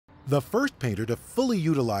The first painter to fully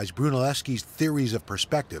utilize Brunelleschi's theories of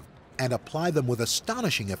perspective and apply them with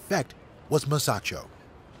astonishing effect was Masaccio.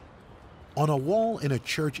 On a wall in a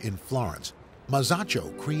church in Florence,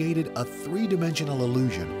 Masaccio created a three-dimensional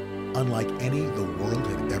illusion unlike any the world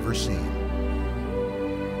had ever seen.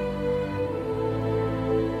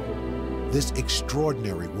 This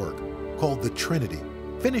extraordinary work, called the Trinity,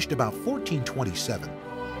 finished about 1427,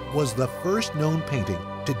 was the first known painting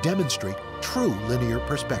to demonstrate true linear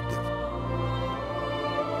perspective.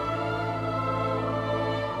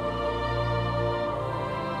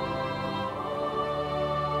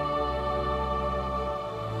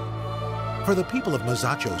 For the people of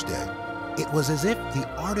Masaccio's day, it was as if the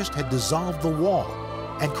artist had dissolved the wall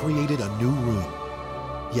and created a new room.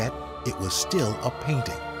 Yet it was still a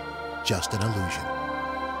painting, just an illusion.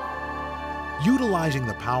 Utilizing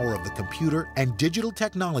the power of the computer and digital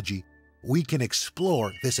technology, we can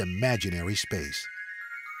explore this imaginary space.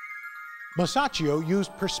 Masaccio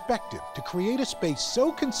used perspective to create a space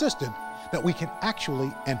so consistent that we can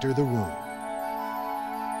actually enter the room.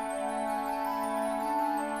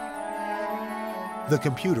 The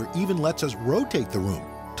computer even lets us rotate the room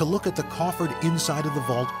to look at the coffered inside of the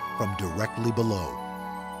vault from directly below.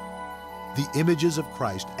 The images of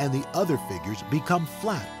Christ and the other figures become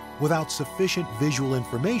flat without sufficient visual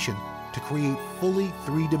information to create fully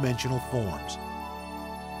three-dimensional forms.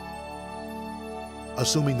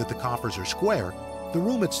 Assuming that the coffers are square, the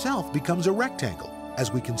room itself becomes a rectangle,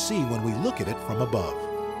 as we can see when we look at it from above.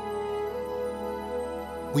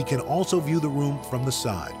 We can also view the room from the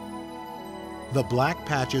side. The black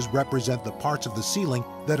patches represent the parts of the ceiling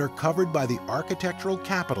that are covered by the architectural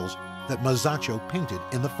capitals that Masaccio painted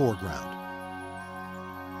in the foreground.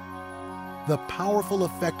 The powerful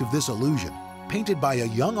effect of this illusion, painted by a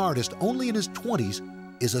young artist only in his 20s,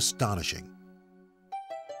 is astonishing.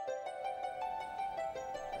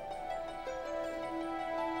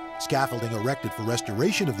 Scaffolding erected for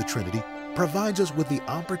restoration of the Trinity provides us with the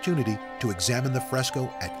opportunity to examine the fresco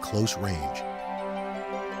at close range.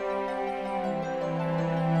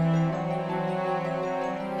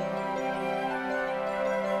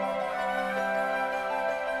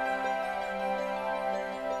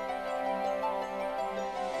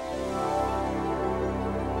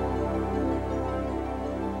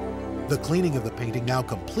 The cleaning of the painting now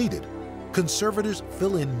completed, conservators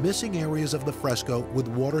fill in missing areas of the fresco with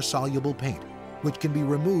water-soluble paint, which can be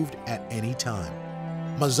removed at any time.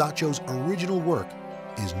 Masaccio's original work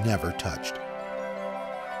is never touched.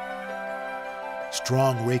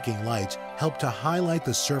 Strong raking lights help to highlight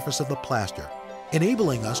the surface of the plaster,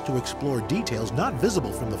 enabling us to explore details not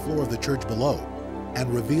visible from the floor of the church below,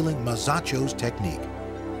 and revealing Masaccio's technique.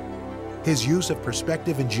 His use of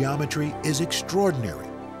perspective and geometry is extraordinary.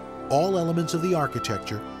 All elements of the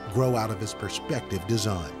architecture grow out of his perspective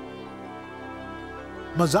design.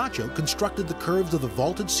 Masaccio constructed the curves of the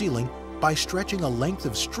vaulted ceiling by stretching a length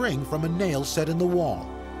of string from a nail set in the wall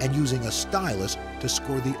and using a stylus to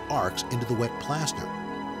score the arcs into the wet plaster.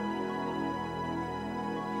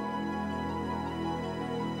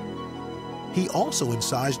 He also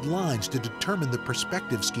incised lines to determine the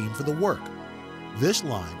perspective scheme for the work. This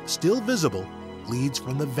line, still visible, leads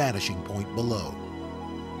from the vanishing point below.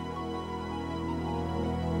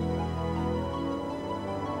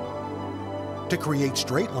 To create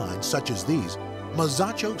straight lines such as these,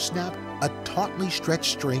 Masaccio snapped a tautly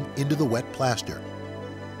stretched string into the wet plaster.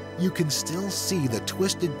 You can still see the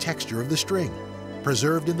twisted texture of the string,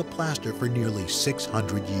 preserved in the plaster for nearly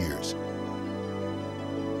 600 years.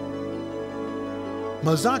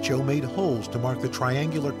 Masaccio made holes to mark the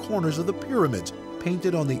triangular corners of the pyramids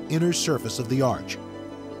painted on the inner surface of the arch.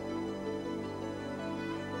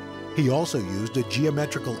 He also used a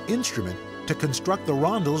geometrical instrument to construct the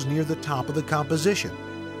rondels near the top of the composition.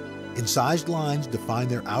 Incised lines define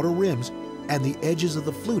their outer rims and the edges of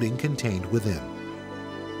the fluting contained within.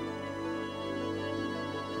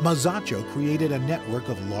 Masaccio created a network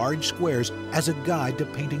of large squares as a guide to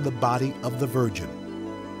painting the body of the Virgin.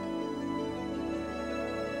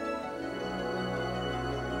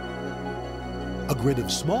 A grid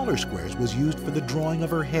of smaller squares was used for the drawing of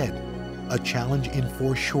her head, a challenge in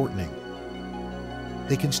foreshortening.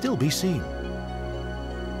 They can still be seen.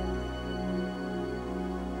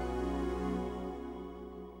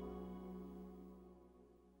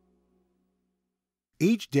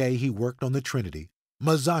 Each day he worked on the Trinity,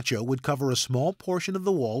 Masaccio would cover a small portion of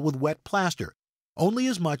the wall with wet plaster, only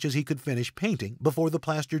as much as he could finish painting before the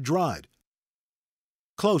plaster dried.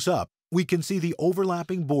 Close up, we can see the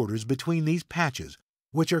overlapping borders between these patches,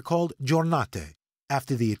 which are called giornate,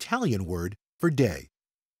 after the Italian word for day.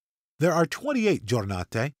 There are 28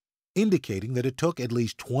 giornate, indicating that it took at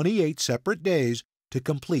least 28 separate days to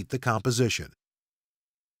complete the composition.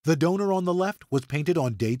 The donor on the left was painted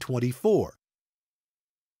on day 24.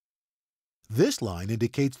 This line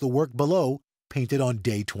indicates the work below, painted on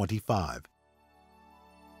day 25.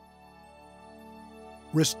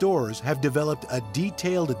 Restorers have developed a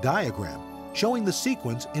detailed diagram showing the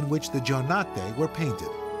sequence in which the giornate were painted.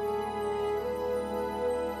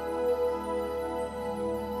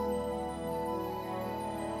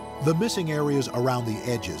 The missing areas around the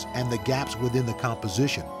edges and the gaps within the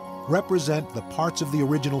composition represent the parts of the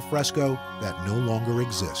original fresco that no longer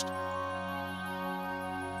exist.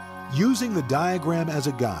 Using the diagram as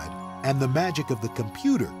a guide and the magic of the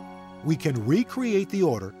computer, we can recreate the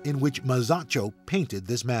order in which Masaccio painted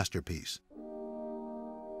this masterpiece.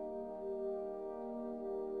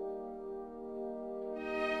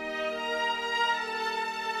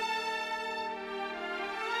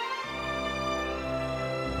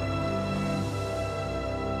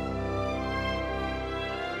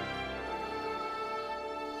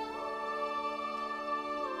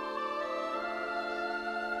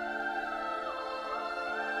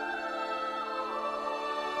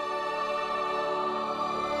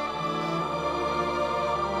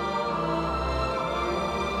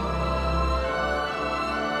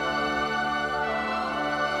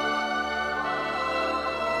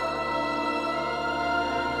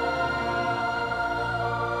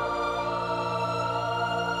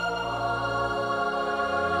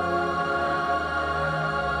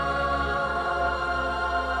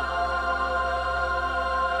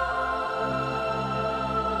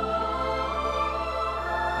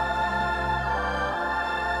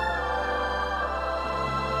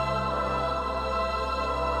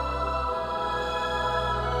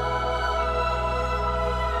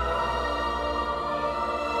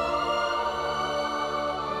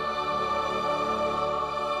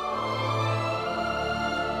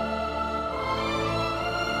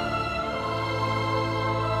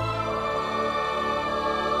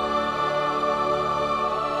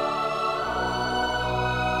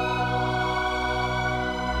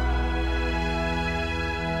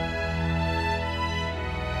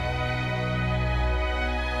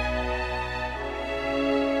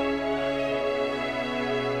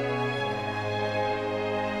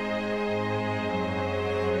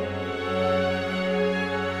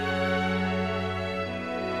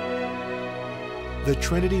 The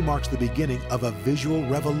Trinity marks the beginning of a visual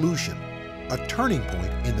revolution, a turning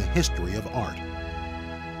point in the history of art.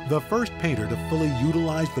 The first painter to fully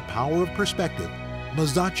utilize the power of perspective,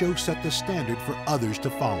 Masaccio set the standard for others to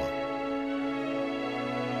follow.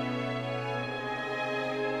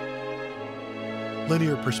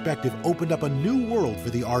 Linear perspective opened up a new world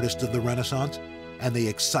for the artists of the Renaissance, and they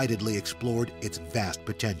excitedly explored its vast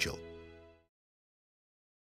potential.